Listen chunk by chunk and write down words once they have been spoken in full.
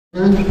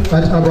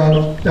At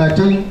about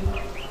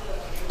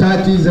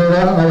 13:30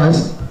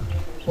 hours,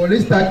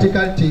 police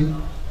tactical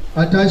team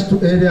attached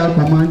to area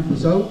command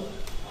Gusau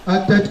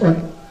acted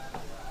on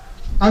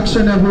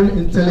actionable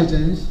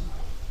intelligence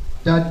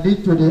that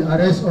led to the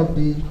arrest of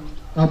the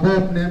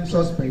above-named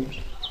suspect,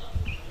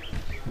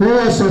 who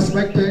was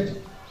suspected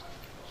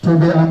to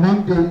be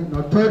among the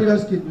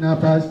notorious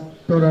kidnappers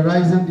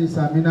terrorizing the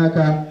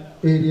Saminaka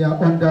area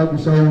under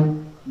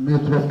Gusau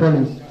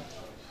metropolis.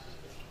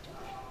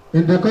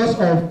 In the course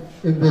of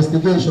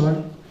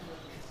investigation,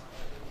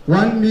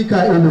 one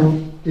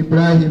Mikailu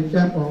Ibrahim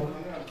M. of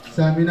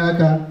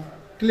Saminaka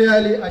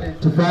clearly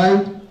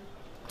identified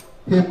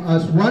him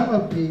as one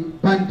of the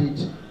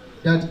bandits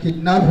that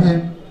kidnapped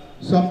him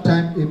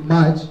sometime in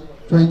March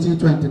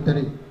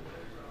 2023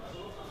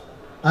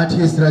 at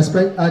his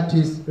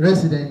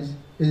residence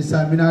in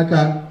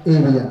Saminaka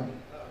area,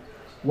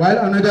 while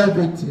another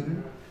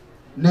victim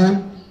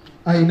named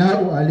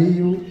Ainau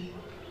Aliyu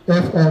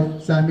F.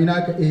 of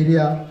Saminaka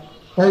area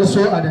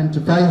also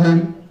identified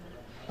him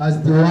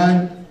as the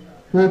one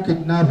who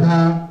kidnapped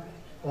her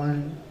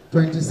on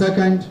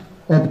 22nd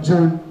of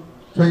June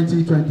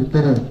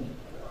 2023.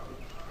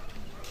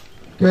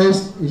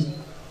 Case is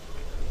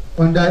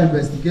under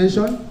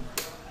investigation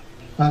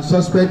and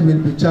suspect will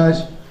be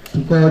charged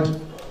to court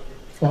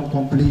on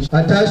completion.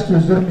 Attached to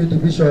Zurmi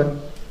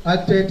Division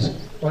acted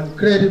on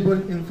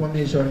credible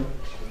information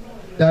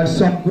that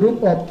some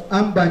group of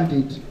armed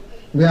bandits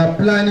were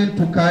planning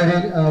to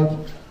carry out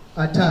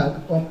attack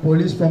on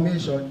police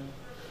formation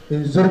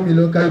in Zurmi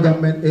local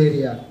government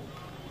area.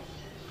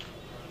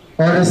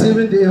 On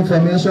receiving the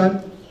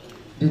information,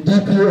 the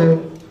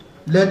DPO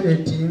led a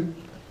team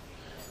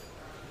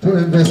to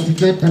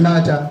investigate the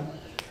matter,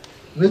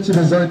 which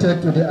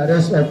resulted to the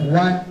arrest of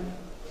one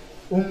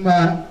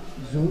Umma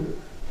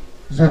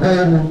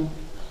Zubairu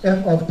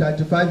M. of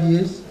 35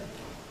 years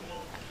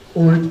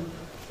old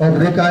of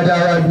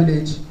Rekadawa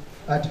village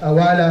at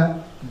Awala,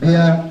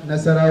 Bia,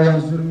 Nasarawa,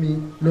 Zurmi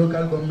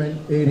local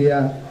government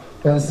area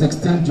on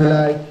 16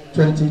 July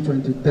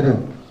 2023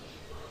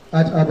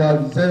 at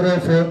about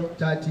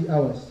 04:30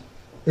 hours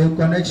in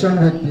connection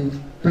with the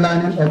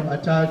planning of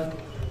attack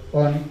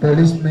on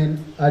policemen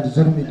at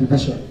Zurmi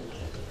Division.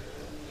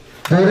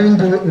 During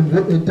the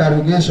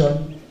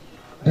interrogation,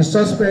 the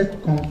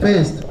suspect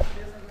confessed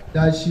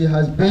that she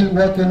has been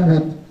working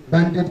with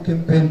bandit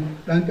kingpin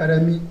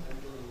Rankarami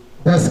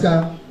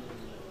Baska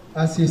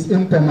as his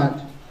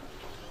informant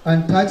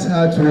and tasked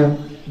her to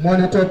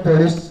monitor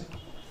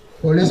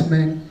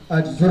policemen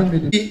at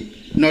Zurmi.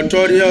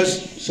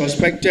 Notorious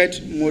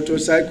suspected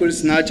motorcycle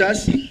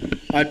snatchers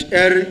at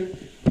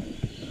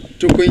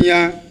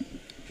Tukunya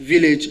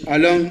village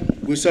along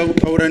Gusau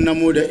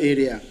Namuda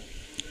area.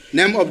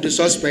 Name of the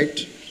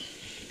suspect: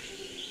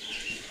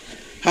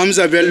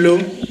 Hamza Bello,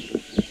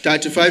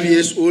 35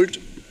 years old,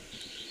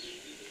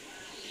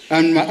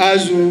 and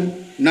Maazu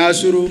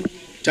Nasuru,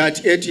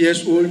 38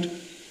 years old,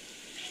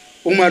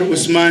 Umar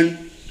Usman,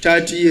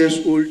 30 years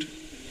old.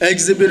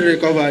 Exhibit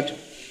recovered: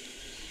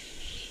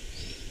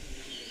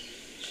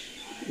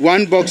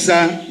 one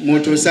Boxer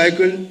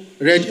motorcycle,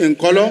 red in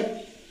color,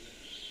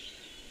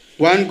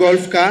 one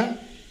golf car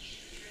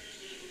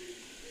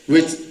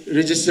with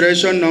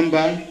registration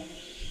number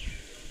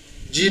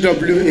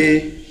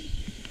GWA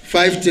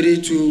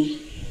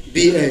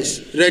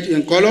 532BS, red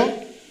in color,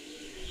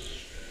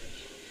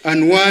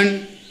 and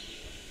one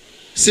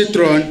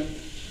Citroen,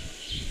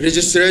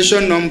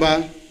 registration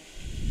number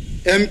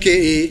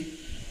MKA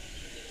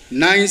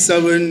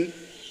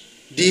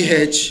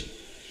 97DH,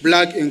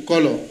 black in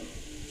color.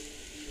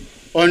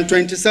 On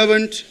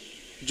 27th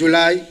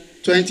July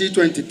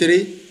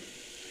 2023,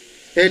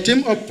 a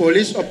team of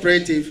police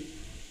operatives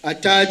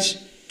attached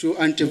to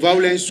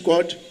anti-violence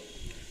squad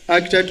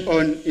acted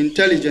on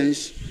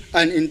intelligence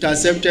and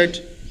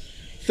intercepted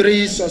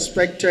 3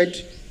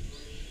 suspected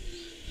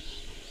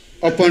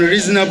upon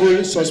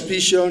reasonable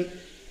suspicion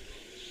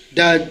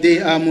that they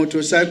are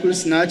motorcycle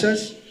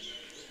snatchers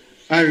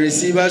and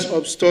receivers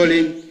of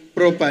stolen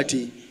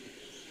property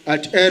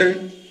at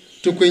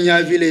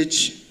Tukunya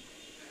village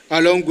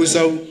along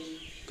Gusau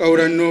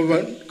Kauran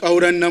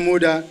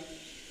Namuda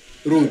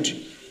road.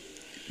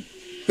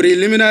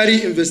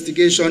 Preliminary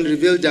investigation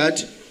revealed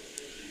that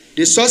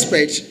the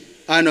suspects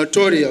are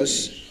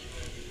notorious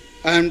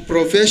and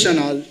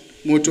professional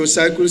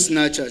motorcycle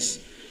snatchers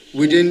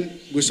within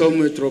Gusau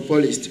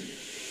metropolis.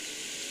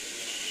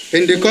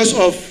 In the course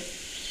of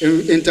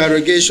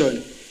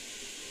interrogation,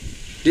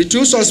 the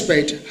 2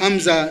 suspects,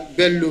 Hamza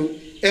Bello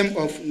M.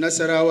 of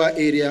Nasarawa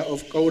area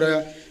of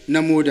Kaura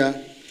Namuda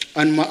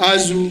and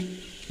Maazu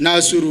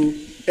Nasuru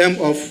M.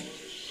 of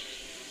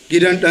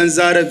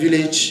Gidantanzara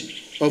village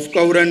of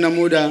Kaura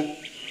Namuda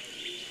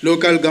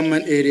local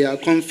government area,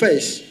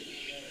 confessed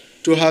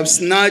to have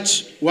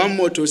snatched one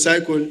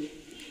motorcycle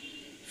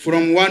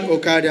from one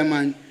Okada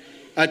man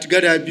at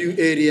Gadabu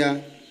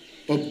area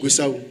of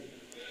Gusau,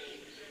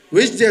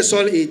 which they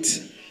sold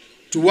it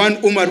to one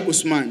Umar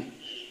Usman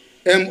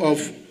M. of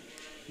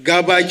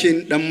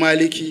Gabakin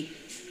Damaliki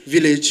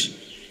village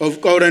of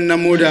Kauran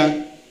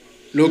Namuda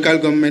local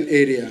government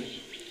area.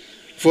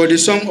 for the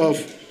sum of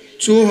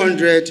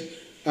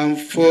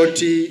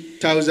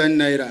 240,000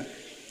 naira,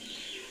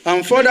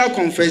 and further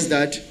confessed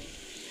that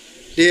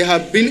they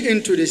have been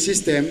into the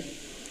system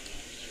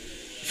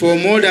for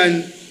more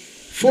than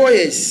 4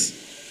 years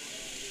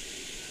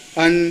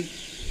and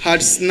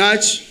had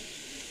snatched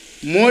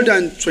more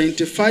than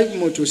 25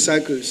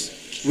 motorcycles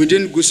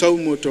within Gusau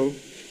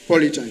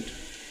Metropolitan.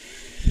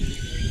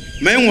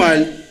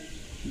 Meanwhile,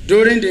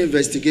 during the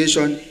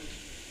investigation,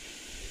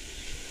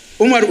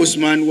 Umar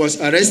Usman was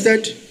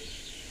arrested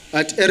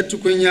at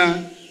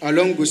Ertukunya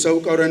along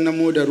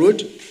Gusau-Kauranamoda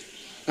Road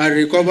and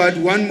recovered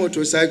 1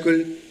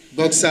 motorcycle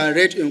Boxer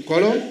red in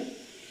color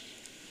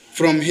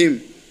from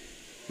him,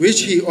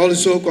 which he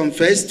also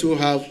confessed to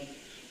have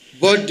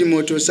bought the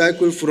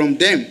motorcycle from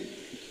them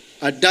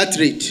at that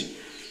rate.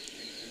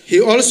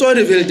 He also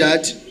revealed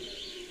that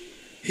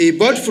he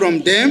bought from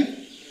them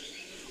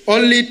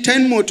only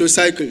 10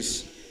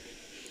 motorcycles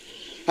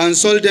and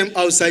sold them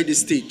outside the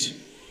state.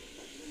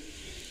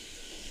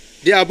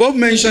 The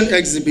above-mentioned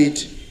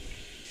exhibit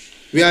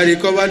were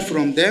recovered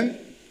from them.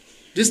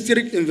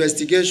 District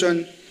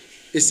investigation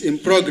is in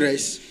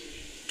progress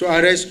to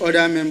arrest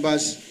other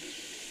members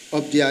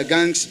of their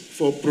gangs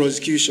for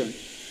prosecution.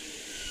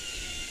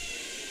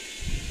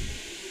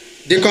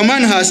 The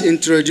command has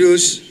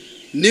introduced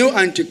new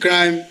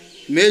anti-crime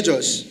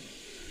measures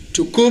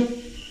to curb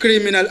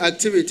criminal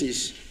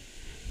activities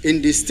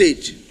in the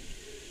state,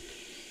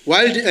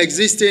 while the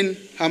existing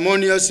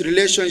harmonious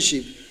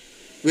relationship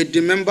with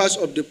the members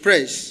of the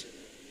press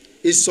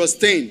is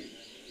sustained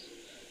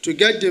to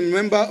get the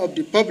member of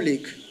the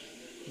public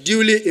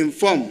duly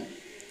informed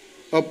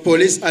of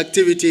police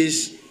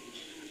activities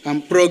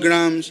and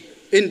programs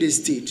in the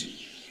state.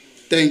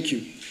 Thank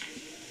you.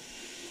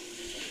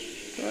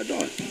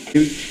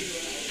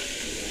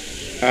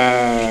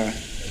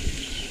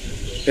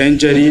 ‘Yan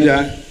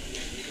jarida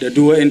da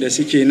duwa inda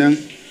suke nan,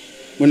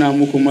 muna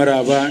muku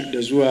maraba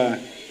da zuwa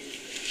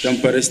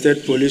Zamfara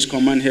State Police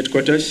Command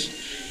Headquarters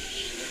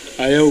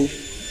a yau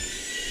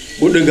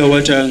 4 ga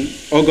watan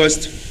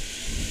August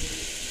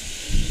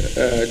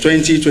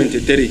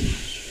 2023.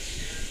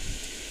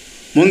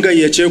 Mun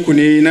gayyace ku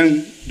ne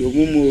nan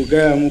domin mu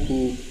gaya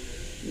muku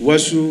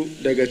wasu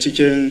daga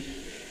cikin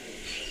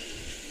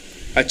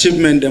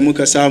achievement da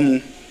muka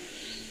samu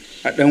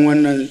a ɗan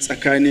wannan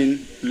tsakanin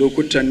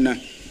lokutan nan.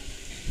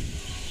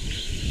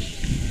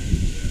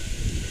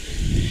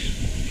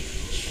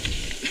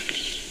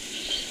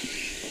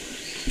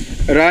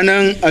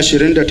 Ranar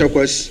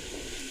 28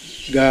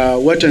 ga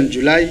watan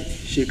Julai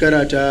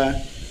shekara ta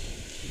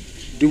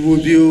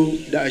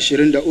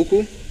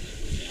 2023,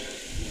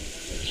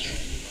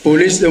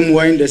 police ɗin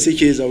wanda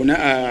suke zaune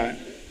a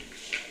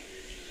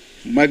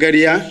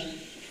Magariya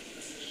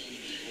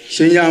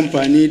sun yi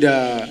amfani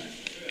da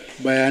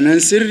bayanan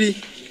sirri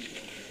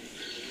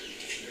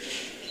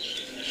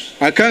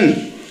akan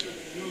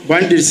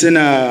bandit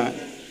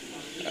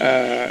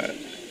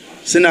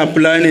suna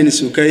planning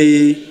su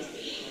kai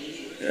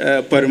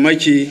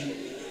farmaki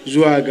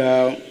zuwa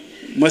ga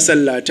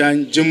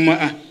masallatan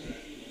Juma'a.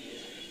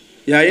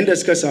 Yayin da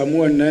suka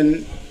samu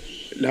wannan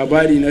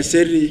labari na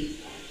sirri,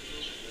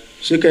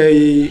 suka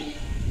yi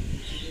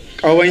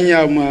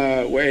ƙawanya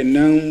ma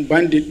wayannan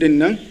bandit din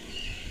nan,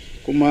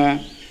 kuma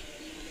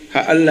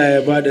ha Allah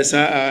ya ba da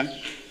sa'a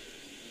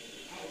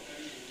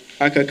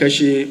aka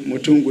kashe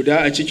mutum guda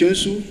a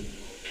cikinsu,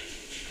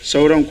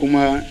 sauran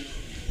kuma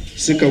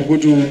suka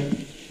gudu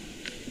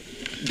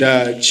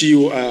da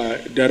ciwo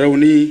da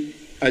rauni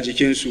a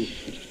jikinsu.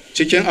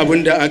 Cikin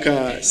abin da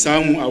aka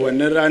samu a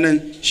wannan ranar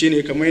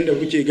shine kamar yadda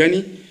kuke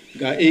gani,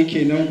 ga AK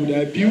nan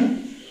guda 2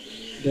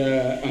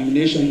 da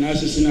ammunition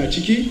nasu suna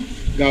ciki,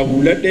 ga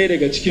hular ɗaya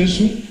daga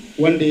cikinsu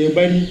wanda ya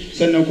bari,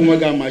 sannan kuma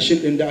ga mashin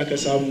ɗin da aka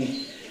samu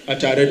a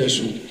tare da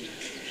su.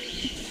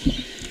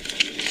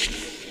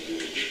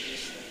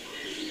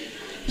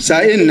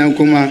 Sa'in nan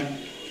kuma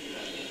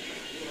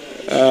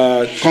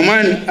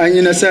command an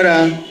yi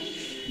nasara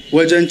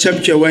wajen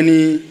cafke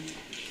wani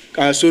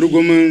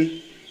kasurgumin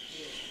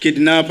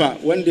kidnapper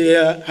wanda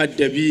ya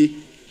haddabi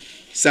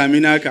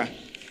Saminaka.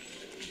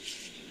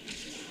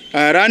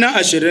 A ranar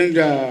 27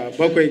 ga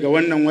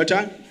wannan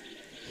wata,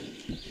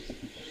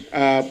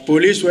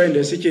 police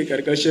wanda suke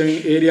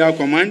karkashin area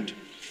command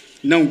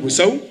nan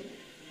Gusau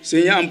sun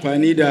yi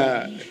amfani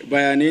da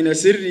bayanai na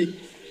sirri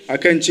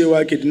akan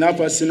cewa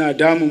kidnappers suna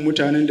damun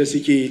mutanen da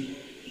suke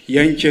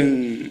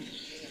yankin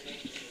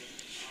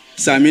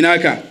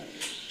Saminaka.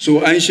 So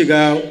an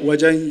shiga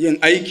wajen yin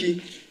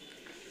aiki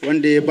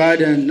wanda ya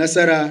bada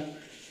nasara,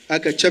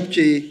 aka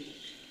cafke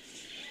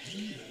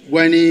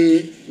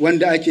wani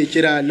wanda ake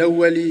kira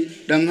Lawali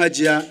dan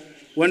Hajiya,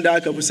 wanda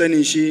aka fi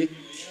sanin shi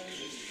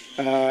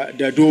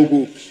da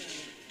Dogo.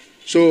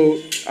 So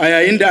a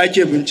yayin da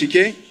ake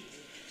bincike,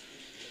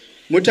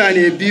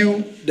 mutane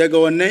 2 daga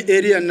wannan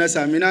area na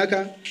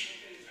Saminaka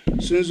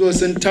sun zo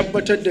sun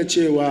tabbatar da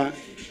cewa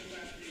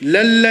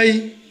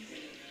lallai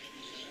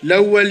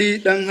Lawali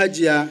dan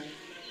Hajiya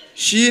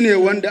shine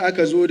wanda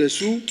aka zo da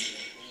su,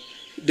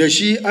 da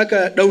shi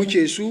aka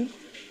ɗauke su.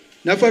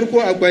 Na farko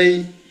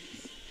akwai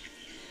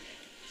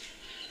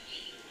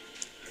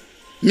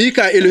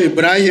Mika'ilu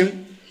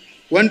Ibrahim,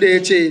 wanda ya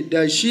ce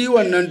da shi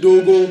wannan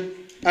dogo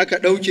aka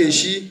ɗauke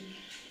shi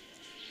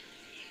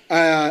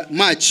a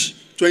March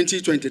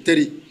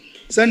 2023.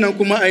 Sannan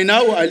kuma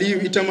Aina'u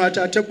Aliyu ita ma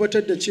ta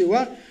tabbatar da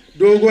cewa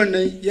dogon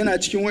nan yana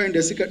cikin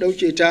wayanda suka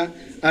ɗauke ta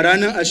a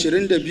ranar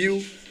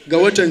 22 ga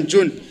watan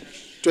June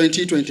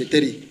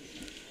 2023.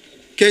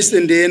 Case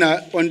ɗin da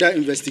yana under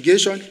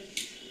investigation,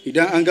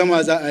 idan an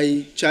gama za a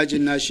yi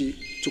cajin nashi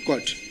to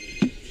court.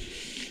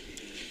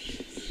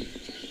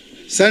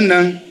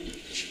 Sannan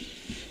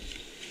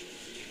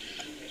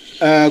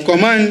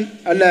command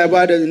Allah ya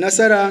bada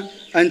nasara,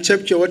 an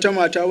cafke wata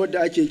mata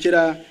wadda ake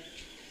kira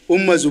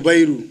Umma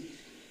Zubairu,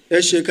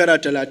 'yar shekara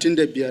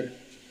 35.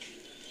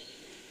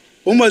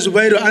 Umma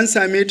Zubairu an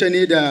same ta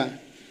ne da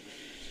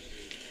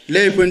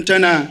laifin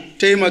tana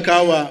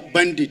taimakawa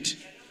bandit,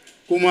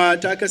 kuma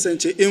ta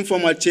kasance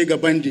informat ce ga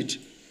bandit.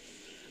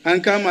 An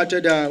kama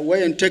ta da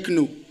wayan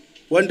Techno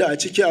wanda a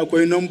ciki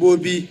akwai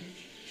nambobi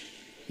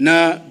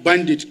na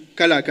bandit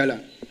kala-kala.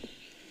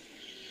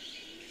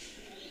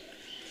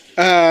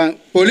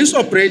 Police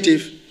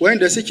operative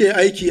wanda suke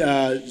aiki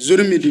a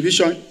Zurmi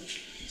division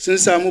sun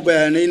samu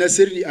bayanai na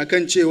sirri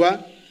akan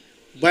cewa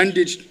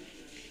bandit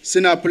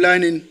suna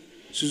planning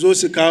su zo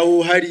su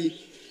kawo hari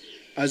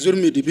a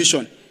Zurmi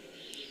division,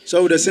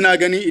 saboda suna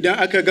ganin idan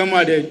aka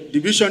gama da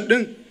division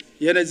din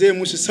yana zai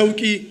musu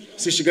sauki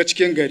su shiga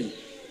cikin gari.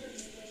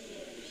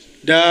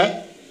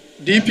 Da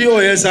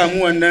DPO ya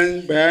samu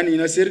wannan bayani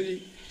na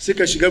sirri,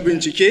 suka shiga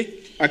bincike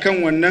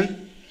akan wannan.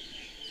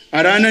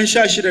 A ranar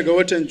 16 ga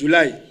watan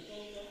July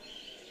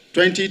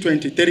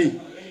 2023,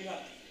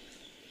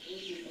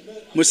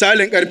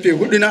 misalin karfe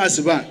 4 na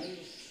asuba,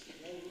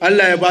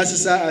 Allah ya ba su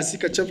sa'a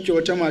suka cafke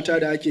wata mata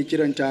da ake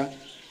kiranta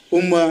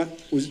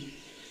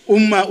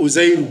Umma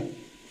Uzairu,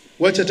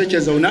 wacce take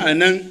zaune a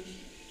nan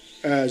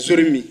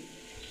Zurmi.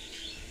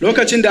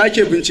 Lokacin da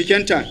ake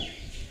bincikenta,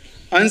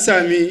 an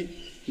sami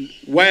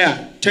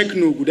waya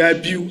Techno guda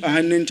 2 a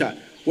hannunta,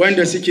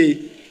 wanda suke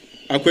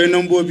akwai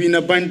nambobi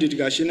na bandit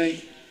gashi nan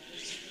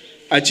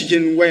a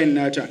cikin wayan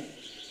nata.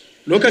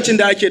 Lokacin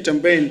da ake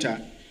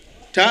tambayanta,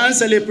 ta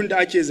ansa laifin da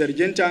ake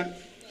zarginta,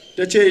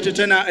 ta ce ita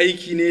tana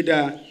aiki ne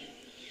da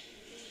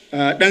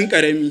ɗan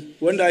ƙarami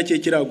wanda ake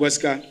kira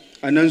gwaska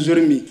a nan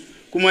Zurmi,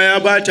 kuma ya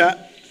ba ta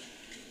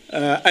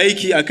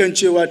aiki akan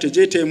cewa ta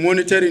je ta yi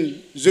monitoring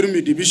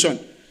Zurmi division,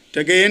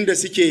 ta ga yadda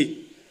suke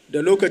da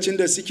lokacin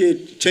da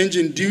suke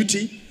changing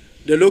duty,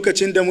 da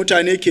lokacin da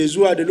mutane ke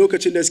zuwa, da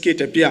lokacin da suke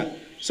tafiya,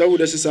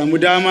 saboda su samu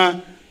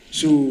dama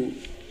su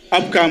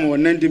afka ma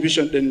wannan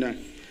division ɗin nan.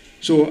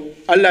 So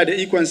Allah da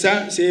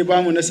ikonsa sai ya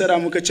ba mu nasara,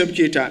 muka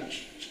cafke ta.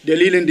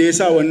 Dalilin da ya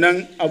sa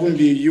wannan abun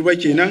bai yi ba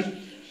kenan,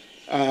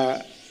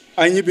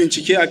 an yi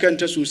bincike a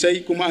kanta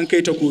sosai kuma an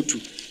kai ta kotu.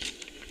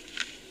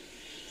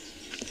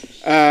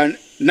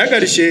 Na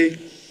ƙarshe,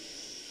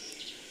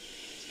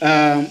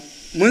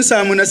 mun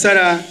samu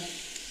nasara,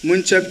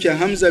 mun cafke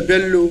Hamza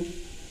Bello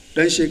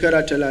ɗan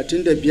shekara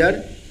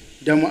 35,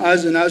 da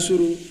Mu'azu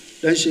Nasiru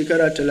ɗan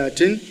shekara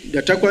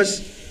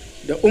 38,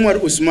 da Umar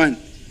Usman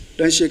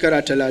ɗan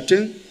shekara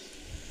 30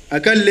 a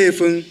kan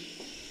laifin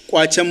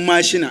ƙwacen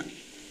mashina.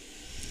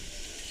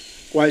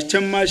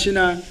 Ƙwacen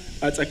mashina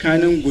a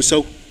tsakanin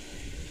Gusau,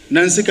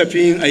 nan suka fi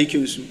yin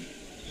aikinsu.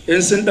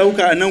 In sun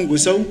ɗauka a nan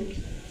Gusau,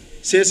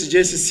 sai su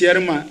je su siyar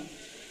ma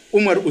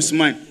Umar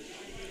Usman,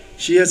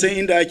 shi ya san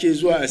inda ake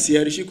zuwa a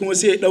siyar, shi kuma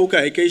sai ya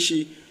ɗauka ya kai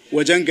shi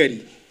wajen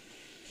gari.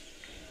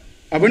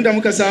 Abin da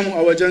muka samu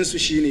a wajensu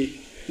shine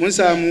mun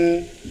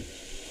samu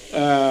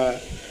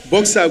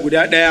boxer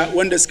guda ɗaya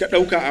wanda suka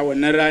ɗauka a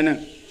wannan ranar,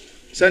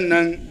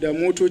 sannan da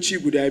motoci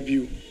guda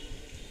 2.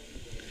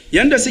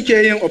 Yanda suke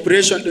yin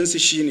operation ɗinsu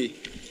shine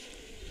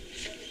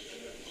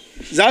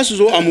za su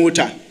zo a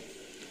mota.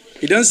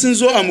 Idan sun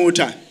zo a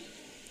mota,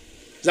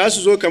 za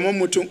su zo kamar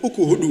mutum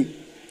 3-4.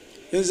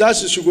 In za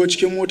su shigo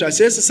cikin mota,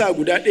 sai su sa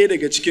guda ɗaya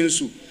daga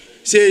cikinsu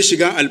sai ya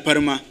shiga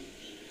alfarma,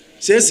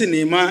 sai su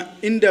nema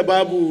inda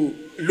babu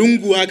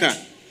lungu haka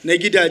na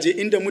gidaje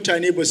inda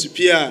mutane ba su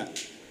fiya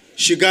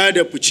shiga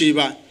da fice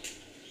ba,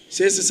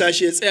 sai su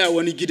sashi ya tsaya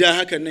wani gida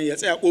hakan nan, ya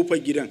tsaya ƙofar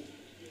gidan.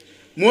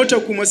 Mota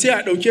kuma sai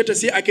a ɗauke ta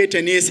sai a kai ta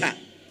nesa.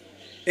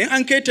 In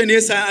an kai ta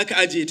nesa aka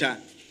aje ta,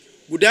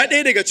 guda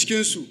ɗaya daga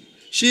cikinsu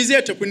shi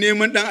zai tafi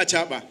neman ɗan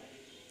acaɓa,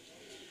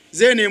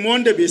 zai nemi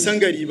wanda bai san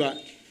gari ba,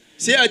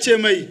 sai a ce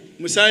mai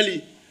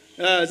misali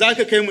za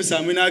ka kai mu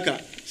sami naka,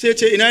 sai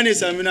ce ina ne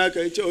sami naka,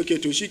 ya ce ok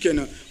to shi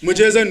kenan, mu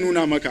je zan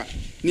nuna maka,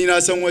 ni na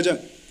san wajen.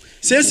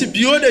 Sai su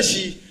biyo da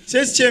shi,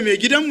 sai su ce mai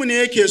gidanmu ne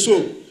yake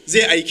so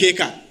zai aike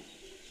ka.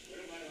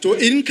 To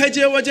in ka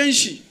je wajen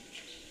shi,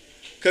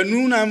 ka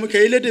nuna ka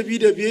yi ladabi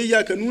da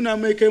biyayya, ka nuna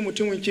mai kai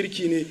mutumin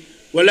kirki ne,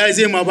 wallahi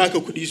zai ma baka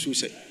kuɗi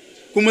sosai,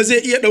 kuma zai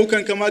iya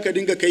ɗaukan ka ma ka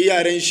dinga kai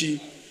yaran shi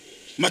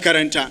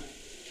makaranta.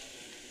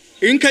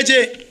 In ka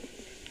je,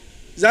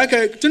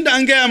 tunda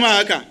an gaya ma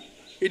haka,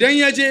 idan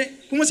ya je,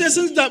 kuma sai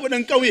sun zaɓi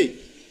ɗan ƙauye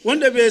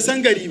wanda bai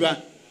san gari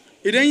ba,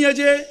 idan ya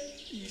je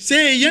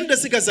sai yanda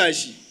suka sa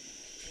shi.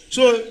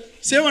 So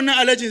sai wannan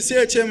alajin sai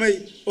ya ce mai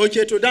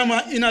ok to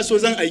dama ina so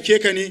zan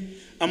aike ka ne,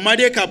 amma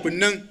dai kafin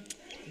nan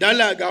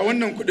dala ga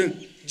wannan kuɗin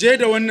je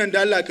da wannan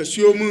dala ka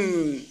siyo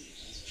min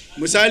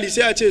misali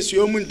sai a ce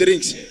siyo min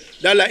drinks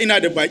dala ina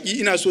da baki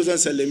ina so zan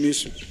sallame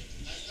su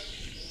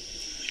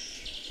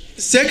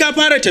sai ka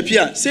fara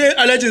tafiya sai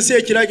alhajin sai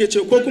ya kira ke ce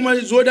ko kuma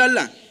zo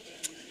dala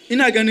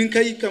ina ganin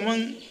kai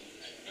kaman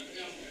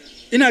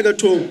ina ga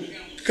to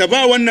ka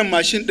ba wannan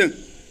mashin din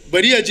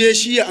bari ya je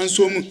shi ya an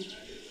so min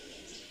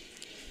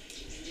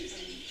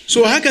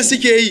so haka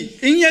suke yi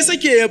in ya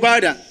sake ya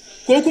bada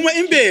ko kuma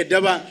in bai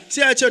yadda ba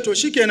sai a ce to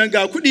shikenan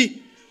ga kuɗi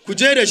ku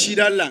je da shi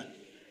dalla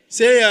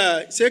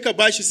sai ka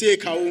bashi sai ya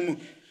kawo mu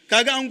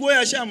kaga an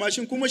goya shi a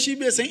mashin kuma shi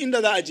bai san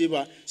inda za a je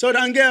ba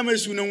saboda an gaya mai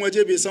sunan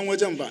waje bai san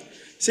wajen ba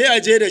sai a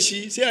je da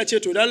shi sai a ce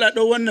to dalla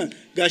ɗau wannan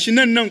gashi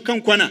nan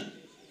kan kwana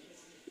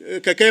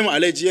ka kai mu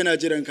alaji yana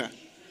jiran ka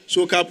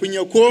so kafin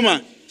ya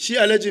koma shi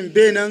alajin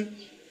bai nan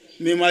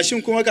mai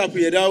mashin kuma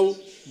kafin ya dawo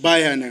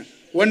baya nan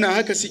wannan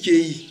haka suke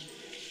yi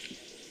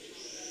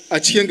a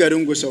cikin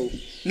garin Gusau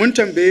mun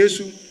tambaye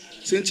su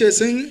sun ce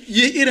sun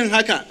yi irin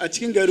haka a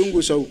cikin garin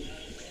Gusau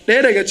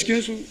ɗaya daga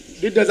cikinsu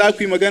duk da za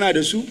ku yi magana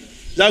da su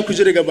za ku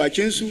ji daga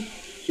bakinsu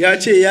ya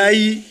ce ya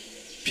yi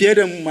fiye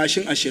da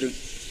mashin 20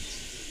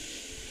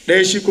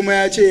 ɗaya shi kuma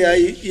ya ce ya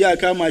yi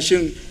iyaka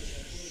mashin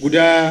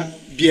guda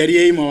 5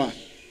 ya yi mawa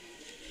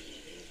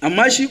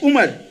amma shi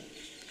Umar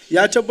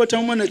ya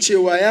tabbatar mana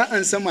cewa ya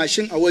ansa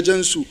mashin a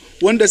wajensu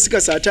wanda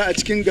suka sata a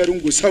cikin garin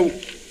Gusau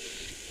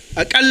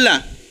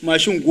aƙalla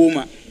mashin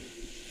 10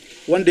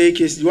 wanda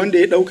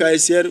ya ɗauka ya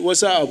sayar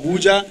wasu a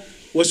Abuja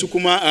wasu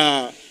kuma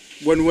a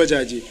wani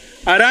wajaje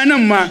a ranar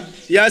ma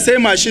ya sai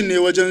mashin ne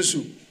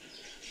wajensu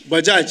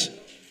Bajaj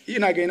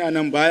ina ga ina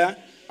nan baya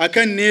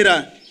akan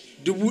naira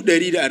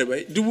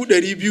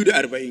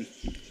 240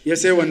 ya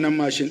sai wannan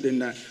mashin ɗin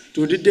nan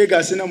to duk dai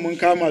ga su nan mun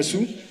kama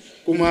su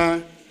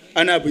kuma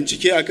ana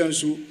bincike a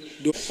kansu.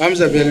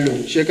 Hamza Bello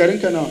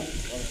shekarunka nawa?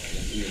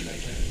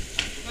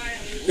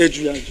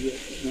 Juya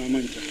na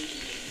manta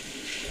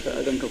ka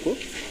adanka ko?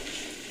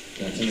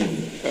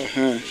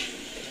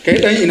 Kai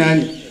dan ina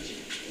ne?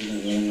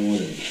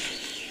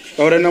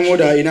 Ƙauren na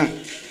moda a ina?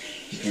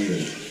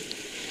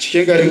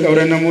 Cikin garin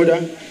ƙauren na moda?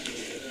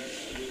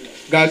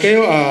 Ga kai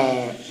yau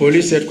a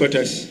police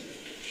headquarters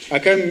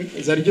akan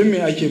zargin me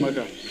ake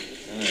maka?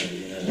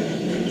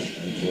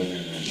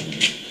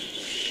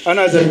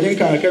 Ana zargin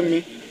ka akan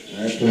me?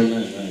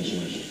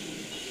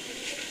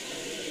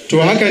 To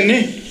hakan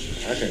ne?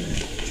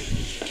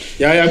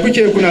 Yaya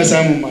kuke kuna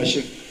samun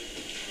mashin?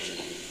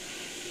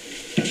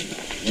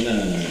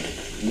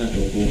 Muna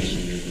ɗauko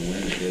mashin ne kuma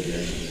wanda kai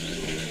bayani.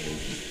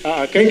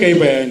 A'a kai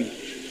bayani.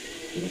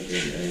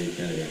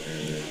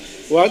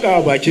 Waka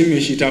a bakin me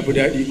shi tafi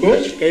daɗi ko?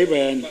 Kai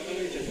bayani.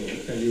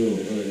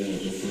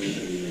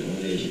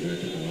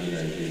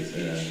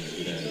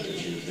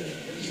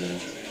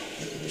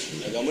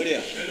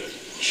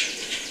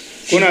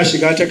 Kuna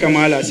shiga ta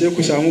kamala sai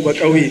ku samu ba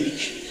ƙauye.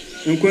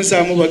 In kun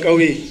samu ba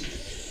ƙauye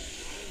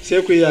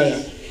sai ku yaya?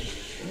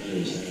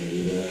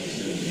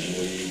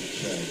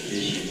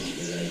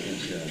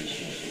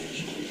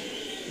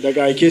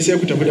 Daga ake sai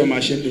ku tafi da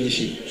mashin ɗin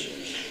shi.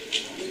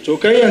 To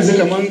kai yanzu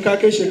kaman ka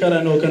kai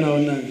shekara nawa kana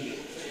wannan?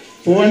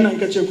 Ko wannan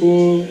ka ce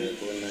ko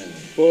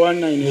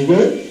wannan ne go?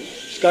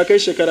 Ka kai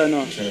shekara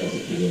nawa?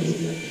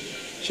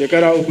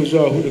 Shekara 3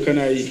 zuwa 4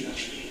 kana yi.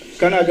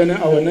 Kana ganin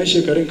a wannan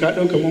shekarun ka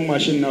ɗauka mun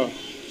mashin nawa?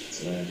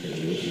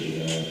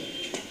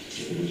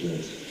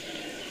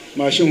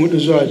 Mashin 4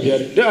 zuwa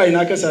 5. Duk a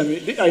ina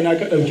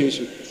ka ɗauke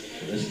su?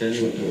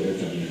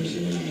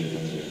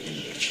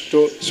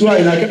 To su a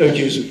ina ka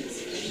ɗauke su?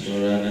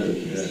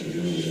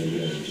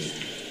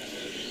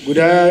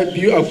 Guda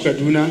 2 a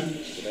Kaduna,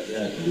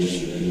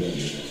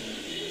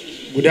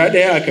 guda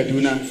 1 a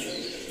Kaduna,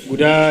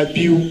 guda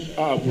 2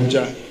 a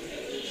Abuja.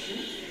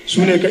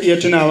 Su ne ka iya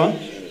tunawa?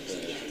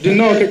 Duk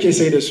nawa kake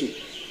sai da su?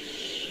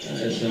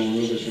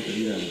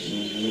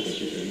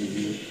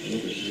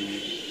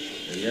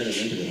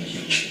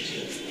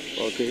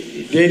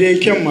 Daidai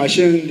kyan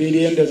mashin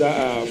daidai yadda za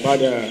a ba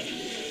da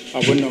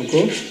abun nan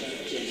ko?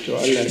 To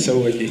Allah ya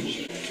sauwaƙe.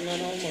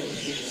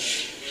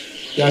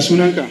 Ya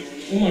sunanka?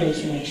 Umar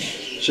Usman.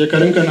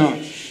 Shekarunka nawa?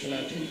 30.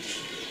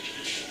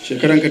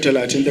 Shekaranka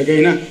 30 daga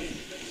ina?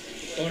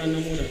 Ƙauren na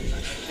moda.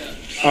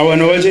 A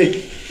wani waje?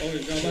 Ƙauye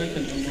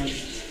gabakin tamani.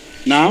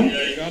 Na'am?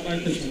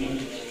 Gabakin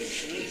tamani.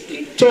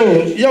 To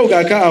yau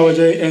ga ka a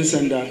wajen 'yan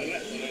sanda.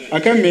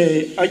 Akan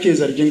me ake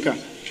zargin ka?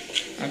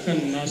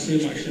 Akan na sai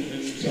mashin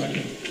ɗin sata.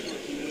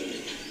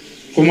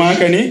 Kuma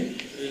haka ne?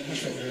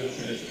 Haka ne.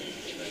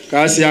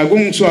 Ka siya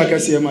gun su aka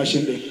siya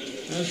mashin ɗin?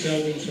 Na siya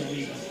gun su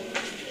Hamza.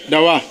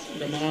 Da wa?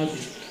 Da ma'azu.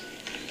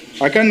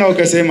 Akan nawa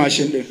ka sai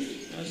mashin ɗin?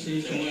 Na sai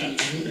shi kan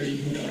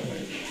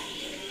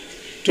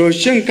 240. To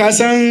shin ka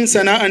san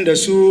sana'an da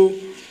su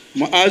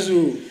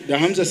Mu'azu da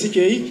Hamza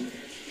suke yi?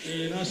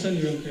 Na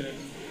sani ranka da.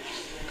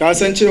 Ka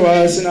san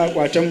cewa suna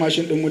kwatan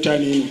mashin ɗin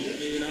mutane ne?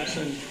 Na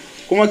sani.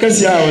 Kuma ka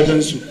siya a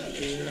wajensu? Ranka da.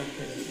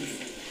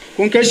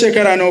 Kun kai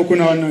shekara nawa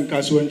kuna wannan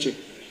kasuwancin?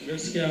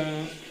 Gaskiya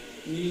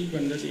ni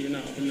ban daɗe yana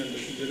abin nan da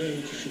su da zai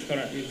wuce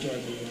shekara 1 zuwa 2.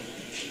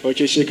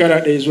 Ok, shekara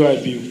 1 zuwa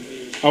 2.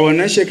 A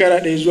wannan shekara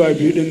 1 zuwa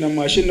 2 ɗin nan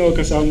mashin nawa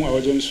ka samu a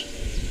wajensu?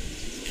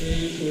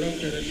 turan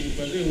kai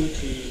ba zai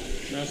wuce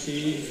na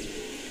sai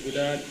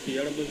guda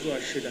 5 ba zuwa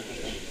 6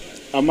 haka.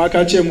 Amma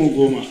ka ce mu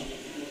 10.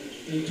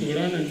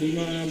 Turanan ni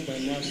ma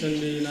ban ma san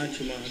dai na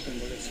ci ma hakan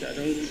ba gaskiya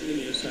don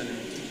ne ya sa ne.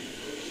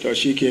 To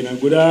shi kenan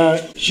guda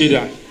 6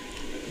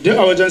 duk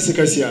a wajen su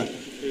ka siya.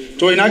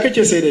 To ina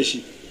kake sai da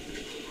shi?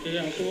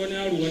 Akwai wani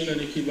yaro wanda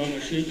nake ba ma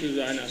shi yake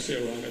za ana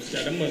sayarwa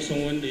gaskiya don ban san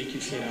wanda yake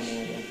sayar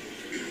ma ba.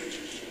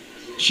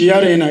 Shi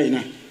yaro yana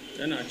ina?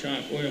 Yana can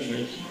a ƙauyen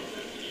mai.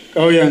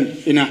 Ƙauyen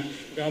ina?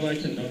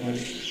 Gabakin da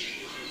maliki.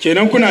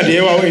 Kenan kuna da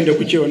yawa waɗanda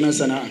kuke wannan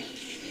sana'a?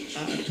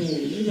 To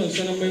ni ban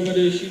sanan mai ba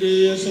dai shi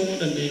dai ya san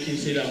waɗanda yake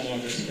sai da mawa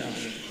gaskiya.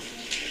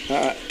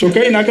 To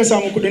kai ina ka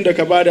samu kuɗin da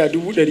ka bada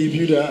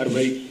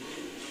 240?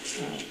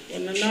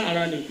 Wannan na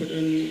ara ne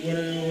kuɗin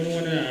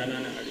wani yana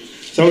na are.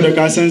 Saboda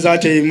ka san za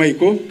ta yi mai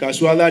ko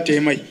kasuwa za ta yi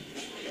mai.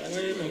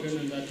 Wai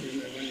maganin za ta yi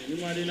mai bane ni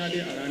ma dai na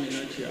dai ara ne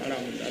na ce ara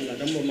mun da Allah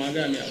dan ba ma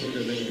ga mai abin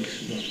da zan yi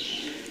shi ba.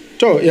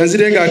 To yanzu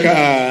dai ga ka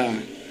a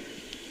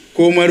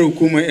komar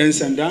hukumar 'yan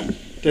sanda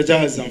ta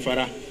jihar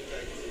Zamfara.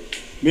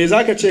 Me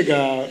za ka ce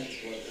ga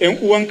 'yan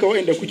uwanka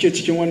waɗanda kuke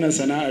cikin wannan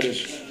sana'ar da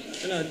su?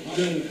 Ina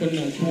jin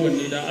kunnan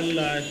kowanne da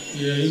Allah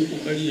ya yi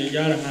kokari ya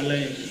gyara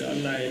halayen da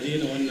Allah ya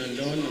daina wannan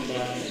da wannan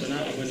ba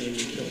sana'a bane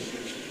mai kyau.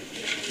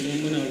 Kuma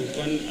muna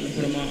roƙon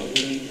alfarma a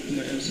wurin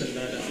kuma 'yan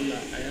sanda da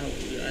Allah a yi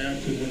haƙuri a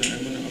yafe muna a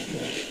mana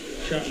afuwa.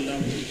 Insha Allah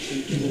sun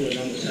tubo ba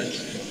za mu sake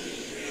ba.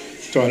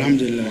 To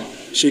alhamdulillah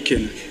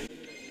shikenan.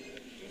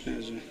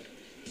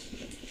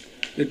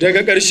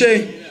 Daga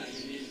ƙarshe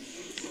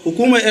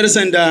hukumar 'yan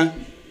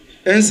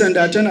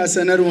sanda tana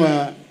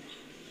sanarwa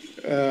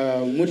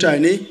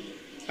mutane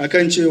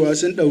akan cewa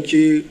sun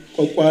ɗauki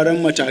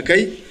ƙwaƙƙwaran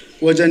matakai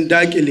wajen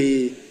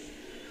daƙile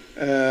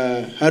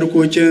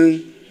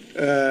harkokin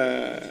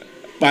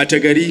ɓata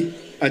gari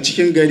a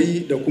cikin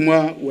gari da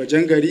kuma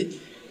wajen gari,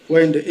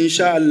 wayanda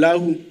insha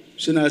Allahu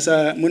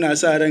muna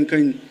sa ran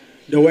kan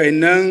da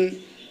wayannan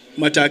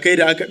matakai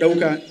da aka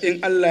ɗauka in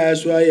Allah ya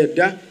so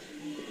yadda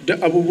duk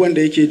abubuwan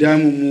da yake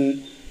damun mu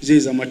zai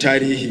zama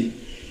tarihi.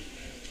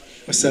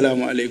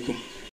 Assalamu alaikum.